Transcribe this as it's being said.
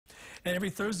And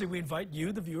every Thursday, we invite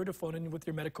you, the viewer, to phone in with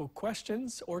your medical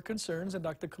questions or concerns. And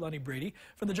Dr. Kalani Brady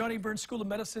from the Johnny Burns School of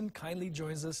Medicine kindly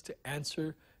joins us to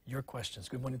answer your questions.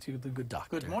 Good morning to you, the good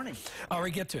doctor. Good morning. All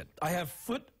right, get to it. I have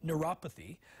foot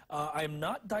neuropathy. I am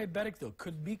not diabetic, though.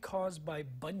 Could be caused by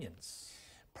bunions.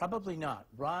 Probably not.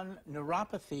 Ron,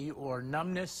 neuropathy or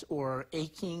numbness or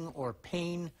aching or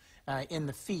pain in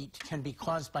the feet can be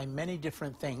caused by many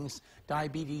different things.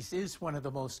 Diabetes is one of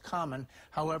the most common.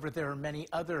 However, there are many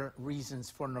other reasons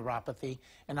for neuropathy,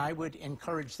 and I would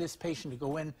encourage this patient to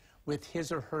go in with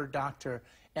his or her doctor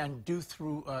and go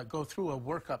through a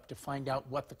workup to find out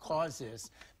what the cause is.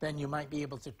 Then you might be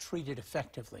able to treat it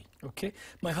effectively. Okay.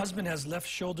 My husband has left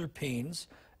shoulder pains.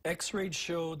 X-rays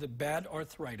show the bad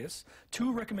arthritis.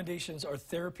 2 recommendations are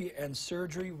therapy and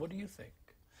surgery. What do you think?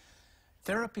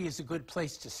 Therapy is a good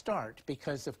place to start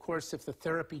because, of course, if the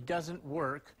therapy doesn't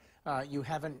work, you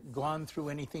haven't gone through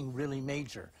anything really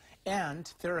major. And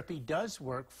therapy does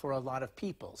work for a lot of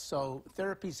people. So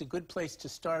therapy is a good place to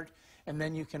start, and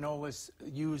then you can always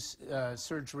use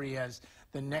surgery as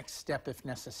the next step if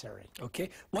necessary. Okay.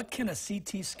 What can a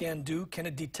CT scan do? Can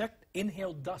it detect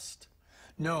inhaled dust?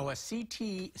 No, a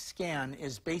CT scan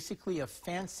is basically a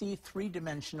fancy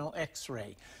 3-dimensional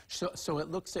X-ray. So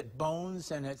it looks at bones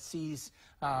and it sees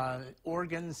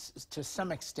organs to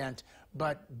some extent,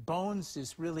 but bones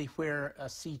is really where a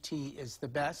CT is the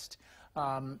best,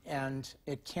 and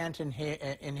it can't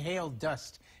inhale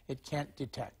dust. It can't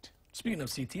detect. Speaking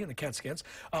of CT and the CAT scans,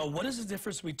 what is the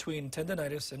difference between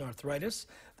tendinitis and arthritis?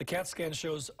 The CAT scan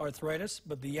shows arthritis,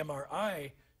 but the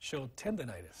MRI showed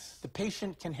tendinitis. The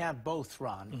patient can have both,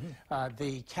 Ron.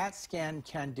 The CAT scan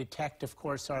can detect, of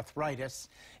course, arthritis,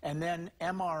 and then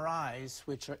MRIs,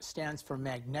 which stands for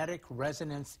magnetic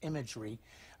resonance imagery,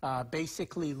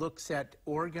 basically looks at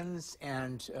organs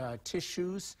and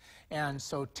tissues, and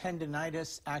so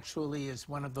tendinitis actually is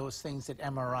one of those things that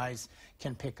MRIs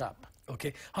can pick up.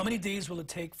 Okay. How many days will it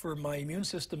take for my immune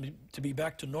system to be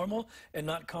back to normal and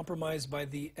not compromised by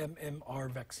the MMR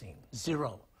vaccine?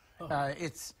 0.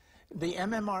 The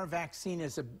MMR vaccine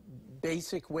is a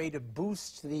basic way to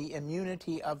boost the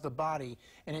immunity of the body,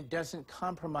 and it doesn't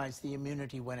compromise the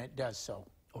immunity when it does so.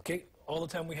 Okay, all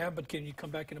the time we have, but can you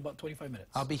come back in about 25 minutes?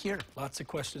 I'll be here. Lots of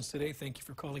questions today. Thank you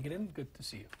for calling it in. Good to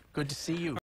see you. Good to see you.